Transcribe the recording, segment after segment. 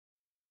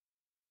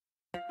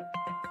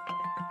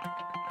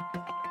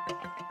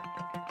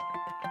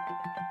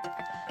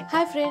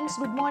Hi friends,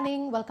 good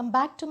morning. Welcome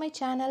back to my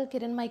channel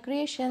Kiranmayi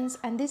Creations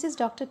and this is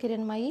Dr.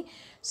 Kiranmayi.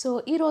 So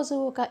ee roju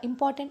oka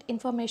important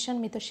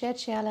information meeto share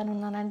cheyalani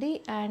unnanandi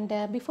and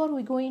before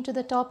we go into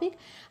the topic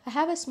I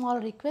have a small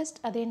request.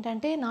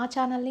 Adentante na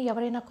channel ni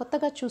evaraina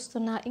kottaga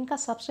chustunna inka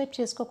subscribe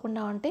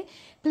cheskokunda unte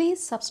please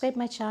subscribe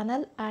my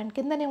channel and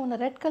kindane unna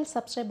red color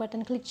subscribe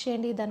button click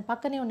cheyandi, dani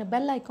pakkane unna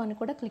bell icon ni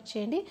kuda click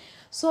cheyandi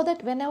so that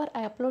whenever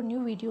I upload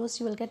new videos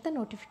you will get the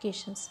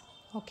notifications.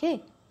 Okay.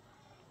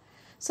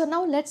 So now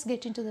let's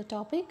get into the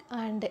topic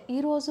and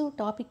ee roju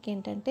topic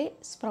entante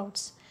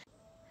sprouts.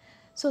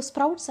 So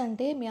sprouts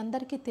అంటే మీ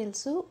అందరికీ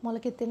తెలుసు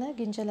మొలకెత్తిన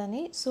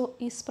గింజలని. So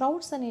ఈ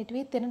sprouts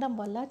అనేటివి తినడం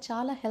వల్ల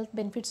చాలా health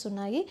benefits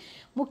ఉన్నాయి.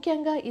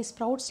 ముఖ్యంగా ఈ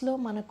స్ప్రౌట్స్లో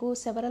మనకు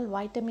several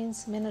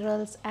vitamins,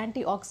 minerals,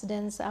 anti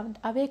oxidants,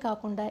 అవే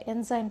కాకుండా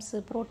enzymes,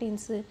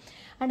 proteins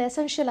and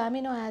essential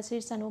amino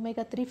acids and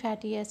omega 3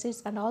 fatty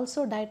acids and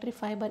also dietary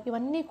fibre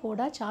ఇవన్నీ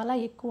కూడా చాలా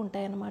ఎక్కువ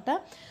ఉంటాయి అన్నమాట.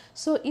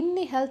 సో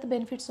ఇన్ని హెల్త్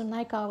బెనిఫిట్స్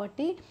ఉన్నాయి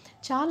కాబట్టి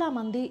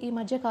చాలామంది ఈ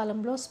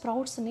మధ్యకాలంలో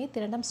స్ప్రౌట్స్ని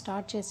తినడం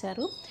స్టార్ట్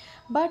చేశారు.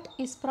 బట్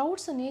ఈ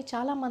స్ప్రౌట్స్ని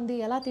చాలామంది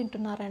ఎలా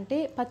తింటున్నారంటే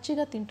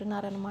పచ్చిగా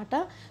తింటున్నారనమాట.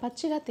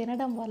 పచ్చిగా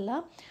తినడం వల్ల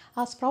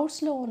ఆ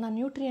స్ప్రౌట్స్లో ఉన్న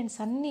న్యూట్రియంట్స్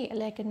అన్నీ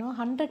లైక్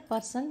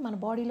 100% మన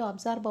బాడీలో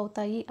అబ్జర్వ్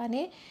అవుతాయి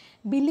అనే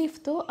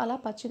బిలీఫ్తో అలా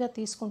పచ్చిగా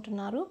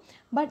తీసుకుంటున్నారు.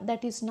 But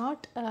that is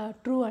not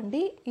true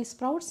అండి. ఈ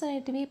స్ప్రౌట్స్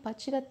అనేటివి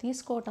పచ్చిగా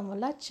తీసుకోవటం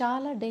వల్ల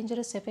చాలా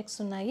డేంజరస్ ఎఫెక్ట్స్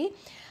ఉన్నాయి.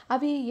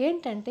 అవి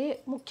ఏంటంటే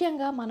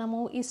ముఖ్యంగా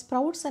మనము ఈ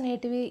స్ప్రౌట్స్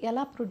అనేటివి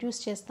ఎలా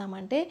ప్రొడ్యూస్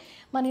చేస్తామంటే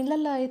మన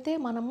ఇళ్ళల్లో అయితే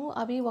మనము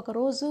అవి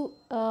ఒకరోజు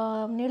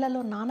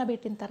నీళ్ళలో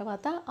నానబెట్టిన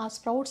తర్వాత ఆ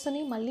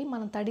స్ప్రౌట్స్ని మళ్ళీ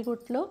మనం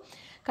తడిగుట్లో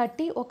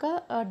కట్టి ఒక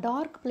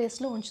డార్క్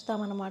ప్లేస్లో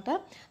ఉంచుతామన్నమాట.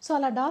 సో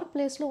అలా డార్క్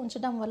ప్లేస్లో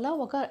ఉంచడం వల్ల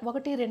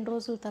 1-2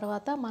 రోజుల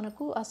తర్వాత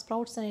మనకు ఆ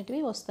స్ప్రౌట్స్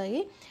అనేటివి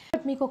వస్తాయి.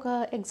 బట్ మీకు ఒక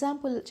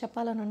ఎగ్జాంపుల్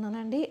చెప్పాలని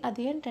ఉన్నానండి.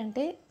 అది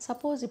ఏంటంటే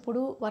సపోజ్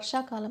ఇప్పుడు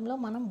వర్షాకాలంలో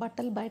మనం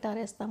బట్టలు బయట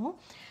ఆరేస్తాము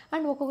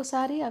అండ్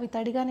ఒక్కొక్కసారి అవి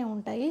తడిగానే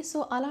ఉంటాయి. సో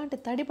అలాంటి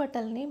తడి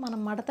బట్టల్ని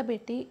మనం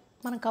మడతపెట్టి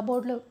మన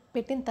కబోర్డ్లో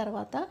పెట్టిన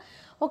తర్వాత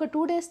ఒక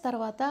 2 days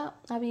తర్వాత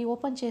అవి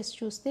ఓపెన్ చేసి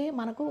చూస్తే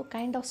మనకు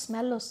కైండ్ ఆఫ్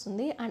స్మెల్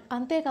వస్తుంది అండ్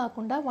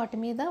అంతేకాకుండా వాటి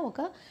మీద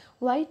ఒక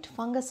వైట్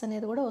ఫంగస్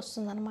అనేది కూడా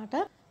వస్తుందన్నమాట.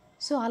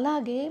 సో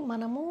అలాగే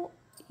మనము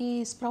ఈ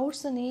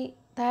స్ప్రౌట్స్ని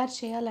తయారు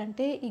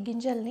చేయాలంటే ఈ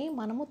గింజల్ని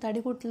మనము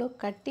తడిగుట్లో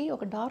కట్టి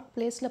ఒక డార్క్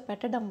ప్లేస్లో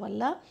పెట్టడం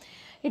వల్ల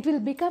it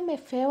will become a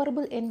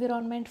favourable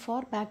environment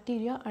for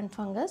bacteria and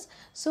fungus.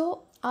 So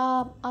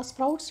ఆ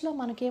స్ప్రౌట్స్లో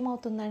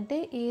మనకేమవుతుందంటే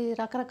ఈ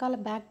రకరకాల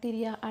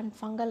బ్యాక్టీరియా అండ్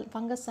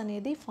ఫంగస్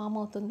అనేది ఫామ్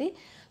అవుతుంది.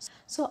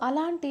 సో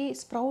అలాంటి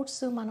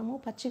స్ప్రౌట్స్ మనము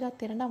పచ్చిగా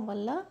తినడం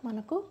వల్ల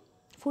మనకు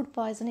ఫుడ్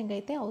పాయిజనింగ్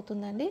అయితే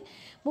అవుతుందండి.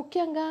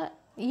 ముఖ్యంగా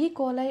ఈ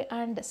కోలై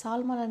అండ్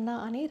సాల్మనెల్లా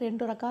అని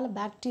 2 రకాల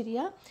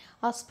బ్యాక్టీరియా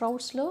ఆ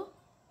స్ప్రౌట్స్లో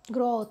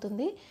గ్రో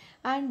అవుతుంది.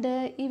 అండ్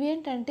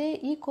ఇవేంటంటే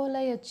ఈ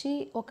కోలై వచ్చి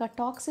ఒక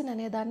టాక్సిన్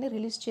అనే దాన్ని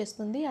రిలీజ్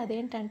చేస్తుంది.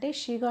 అదేంటంటే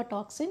షీగా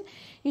టాక్సిన్.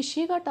 ఈ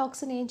షీగా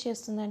టాక్సిన్ ఏం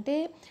చేస్తుందంటే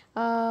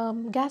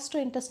గ్యాస్ట్రో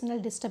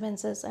ఇంటెస్టినల్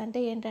డిస్టర్బెన్సెస్ అంటే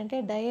ఏంటంటే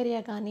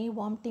డయేరియా కానీ,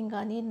 వామిటింగ్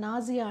కానీ,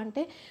 నాజియా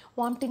అంటే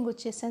వామిటింగ్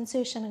వచ్చే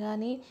సెన్సేషన్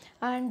కానీ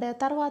అండ్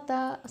తర్వాత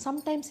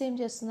సమ్టైమ్స్ ఏం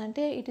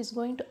చేస్తుందంటే it is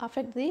going to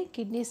affect the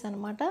kidneys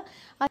అనమాట.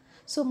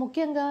 సో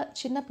ముఖ్యంగా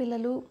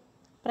చిన్నపిల్లలు,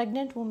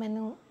 pregnant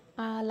women,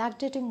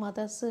 lactating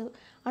mothers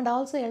and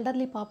also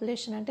elderly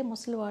population అంటే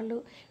ముసలి వాళ్ళు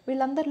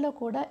వీళ్ళందరిలో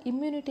కూడా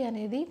ఇమ్యూనిటీ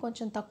అనేది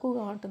కొంచెం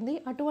తక్కువగా ఉంటుంది.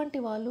 అటువంటి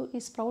వాళ్ళు ఈ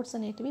స్ప్రౌట్స్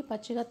అనేటివి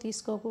పచ్చిగా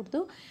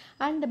తీసుకోకూడదు.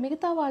 అండ్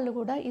మిగతా వాళ్ళు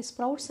కూడా ఈ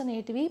స్ప్రౌట్స్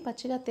అనేటివి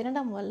పచ్చిగా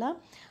తినడం వల్ల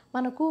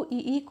మనకు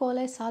ఈ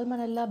కోలై,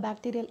 సాల్మనెల్లా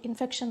బ్యాక్టీరియల్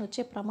ఇన్ఫెక్షన్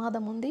వచ్చే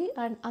ప్రమాదం ఉంది.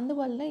 అండ్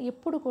అందువల్ల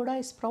ఎప్పుడు కూడా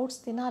ఈ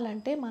స్ప్రౌట్స్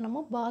తినాలంటే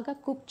మనము బాగా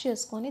కుక్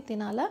చేసుకొని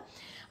తినాలా.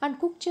 అండ్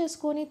కుక్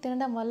చేసుకొని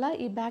తినడం వల్ల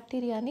ఈ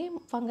బ్యాక్టీరియాని,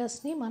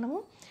 ఫంగస్ని మనము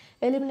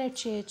ఎలిమినేట్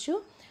చేయొచ్చు.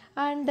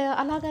 అండ్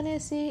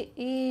అలాగనేసి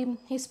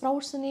ఈ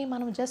స్ప్రౌట్స్ని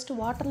మనం జస్ట్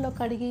వాటర్లో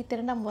కడిగి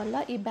తినడం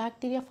వల్ల ఈ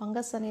బ్యాక్టీరియా,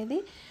 ఫంగస్ అనేది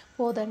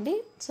పోదండి.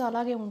 సో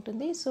అలాగే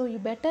ఉంటుంది. So you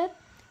better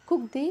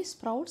cook the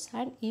sprouts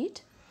and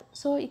eat.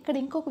 So ఇక్కడ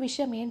ఇంకొక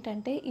విషయం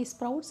ఏంటంటే ఈ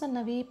స్ప్రౌట్స్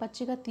అన్నవి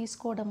పచ్చిగా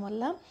తీసుకోవడం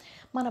వల్ల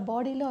మన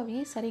బాడీలో అవి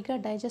సరిగా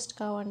డైజెస్ట్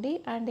కావండి.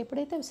 అండ్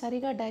ఎప్పుడైతే అవి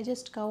సరిగా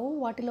డైజెస్ట్ కావు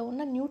వాటిలో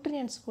ఉన్న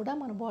న్యూట్రియంట్స్ కూడా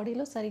మన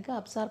బాడీలో సరిగా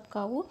అబ్జర్వ్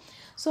కావు.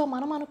 సో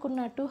మనం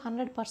అనుకున్నట్టు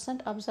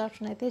 100%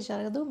 అబ్జర్ప్షన్ అయితే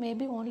జరగదు.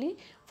 మేబీ ఓన్లీ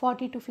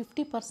 40 to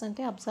 50%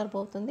 అబ్జర్వ్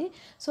అవుతుంది.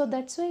 So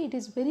that's why it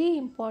is very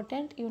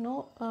important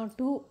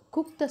to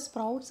cook the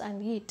sprouts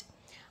and eat.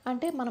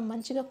 అంటే మనం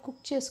మంచిగా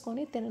కుక్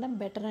చేసుకొని తినడం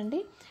బెటర్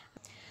అండి.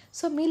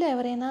 సో మీలో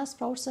ఎవరైనా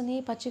స్ప్రౌట్స్ని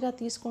పచ్చిగా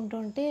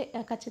తీసుకుంటుంటే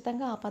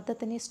ఖచ్చితంగా ఆ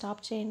పద్ధతిని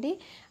స్టాప్ చేయండి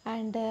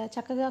అండ్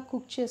చక్కగా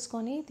కుక్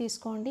చేసుకొని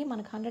తీసుకోండి.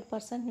 మనకు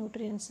 100%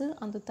 న్యూట్రియంట్స్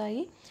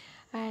అందుతాయి.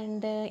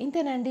 అండ్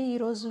ఇంతేనండి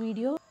ఈరోజు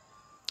వీడియో.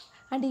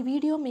 అండ్ ఈ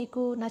వీడియో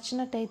మీకు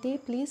నచ్చినట్టయితే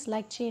ప్లీజ్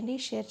లైక్ చేయండి,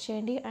 షేర్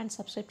చేయండి అండ్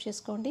సబ్స్క్రైబ్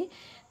చేసుకోండి.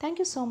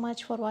 Thank you so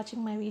much for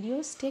watching my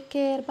videos. Take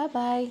care.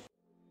 Bye.